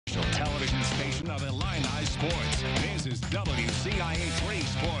station of Illini sports. This is WCIA 3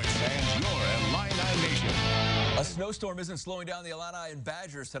 Sports and your Illini Nation. A snowstorm isn't slowing down the Illini and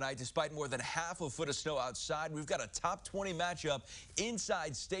Badgers tonight. Despite more than half a foot of snow outside, we've got a top 20 matchup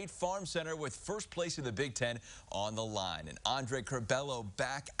inside State Farm Center with first place in the Big Ten on the line. And Andre Curbelo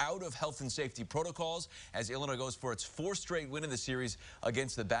back out of health and safety protocols as Illinois goes for its fourth straight win in the series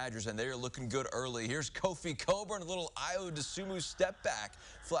against the Badgers, and they're looking good early. Here's Kofi Cockburn, a little Ayo Dosunmu step back,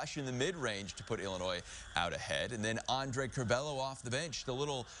 flashing the mid-range to put Illinois out ahead. And then Andre Curbelo off the bench, the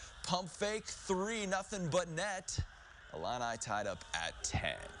little pump fake, 3, nothing but net. Illini tied up at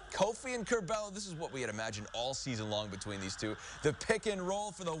 10. Kofi and Curbelo, this is what we had imagined all season long between these two. The pick and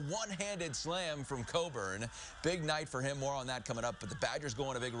roll for the one-handed slam from Cockburn. Big night for him, more on that coming up, but the Badgers go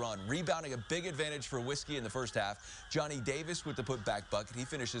on a big run, rebounding a big advantage for Whiskey in the first half. Johnny Davis with the putback bucket. He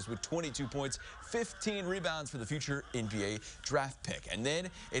finishes with 22 points, 15 rebounds for the future NBA draft pick. And then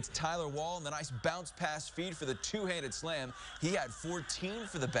it's Tyler Wall and the nice bounce pass feed for the two-handed slam. He had 14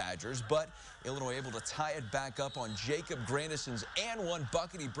 for the Badgers, but Illinois able to tie it back up on Jacob Grandison's and one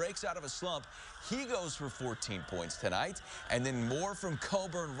bucket. He breaks out of a slump. He goes for 14 points tonight. And then more from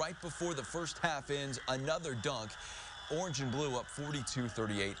Cockburn right before the first half ends. Another dunk. Orange and blue up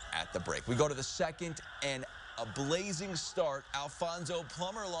 42-38 at the break. We go to the second, and a blazing start. Alfonso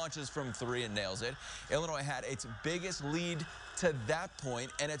Plummer launches from 3 and nails it. Illinois had its biggest lead to that point,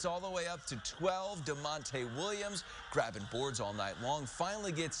 and it's all the way up to 12. DeMonte Williams grabbing boards all night long.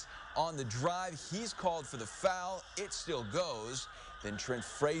 Finally gets on the drive. He's called for the foul. It still goes. Then Trent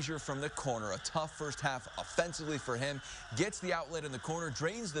Frazier from the corner. A tough first half offensively for him. Gets the outlet in the corner,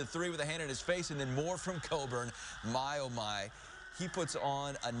 drains the 3 with a hand in his face, and then more from Cockburn. My, oh my. He puts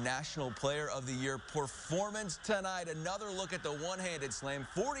on a National Player of the Year performance tonight. Another look at the one-handed slam.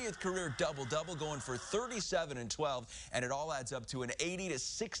 40th career double-double, going for 37 and 12, and it all adds up to an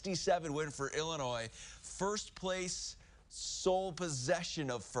 80-67 win for Illinois. First place, sole possession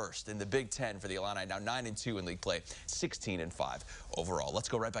of first in the Big Ten for the Illini. Now 9-2 in league play, 16-5 overall. Let's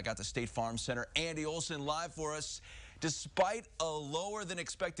go right back out to State Farm Center. Andy Olson live for us. Despite a lower than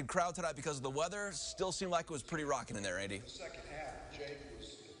expected crowd tonight because of the weather, still seemed like it was pretty rocking in there, Andy. The second half, Jake,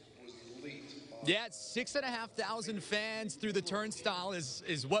 was elite. Yeah, 6,500 fans through the turnstile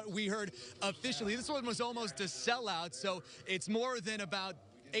is what we heard officially. This one was almost a sellout, so it's more than about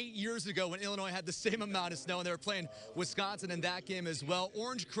 8 years ago when Illinois had the same amount of snow, and they were playing Wisconsin in that game as well.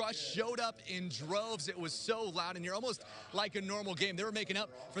 Orange Crush showed up in droves. It was so loud, and you're almost like a normal game. They were making up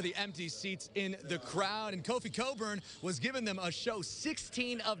for the empty seats in the crowd, and Kofi Cockburn was giving them a show.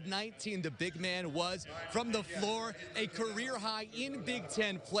 16 of 19, the big man was from the floor. A career high in Big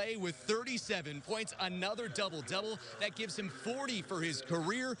Ten play with 37 points, another double-double. That gives him 40 for his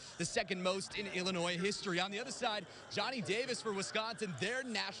career, the second most in Illinois history. On the other side, Johnny Davis for Wisconsin, their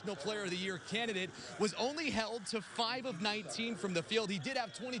National Player of the Year candidate, was only held to 5 of 19 from the field. He did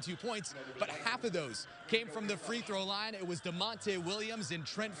have 22 points, but half of those came from the free throw line. It was DeMonte Williams and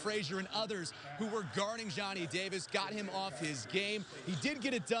Trent Frazier and others who were guarding Johnny Davis, got him off his game. He did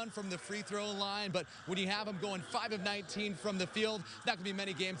get it done from the free throw line, but when you have him going 5 of 19 from the field, not going to be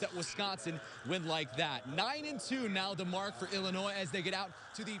many games that Wisconsin win like that. 9-2 now the mark for Illinois as they get out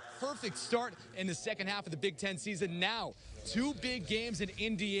to the perfect start in the second half of the Big Ten season. Now, 2 big games in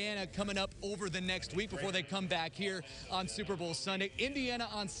Indiana coming up over the next week before they come back here on Super Bowl Sunday. Indiana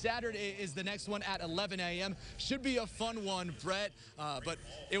on Saturday is the next one at 11 a.m. Should be a fun one, Brett, but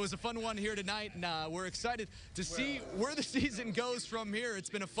it was a fun one here tonight, and we're excited to see where the season goes from here.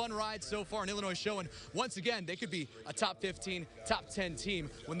 It's been a fun ride so far, and Illinois showing once again they could be a top 15, top 10 team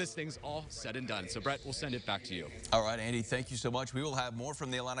when this thing's all said and done. So, Brett, we'll send it back to you. All right, Andy, thank you so much. We will have more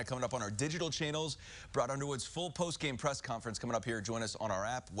from the Illini coming up on our digital channels. Brad Underwood's full post-game press conference coming up here. Join us on our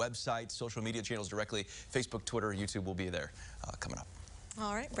app, website, social media channels directly. Facebook, Twitter, YouTube will be there coming up.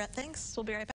 All right, Brett, thanks. We'll be right back.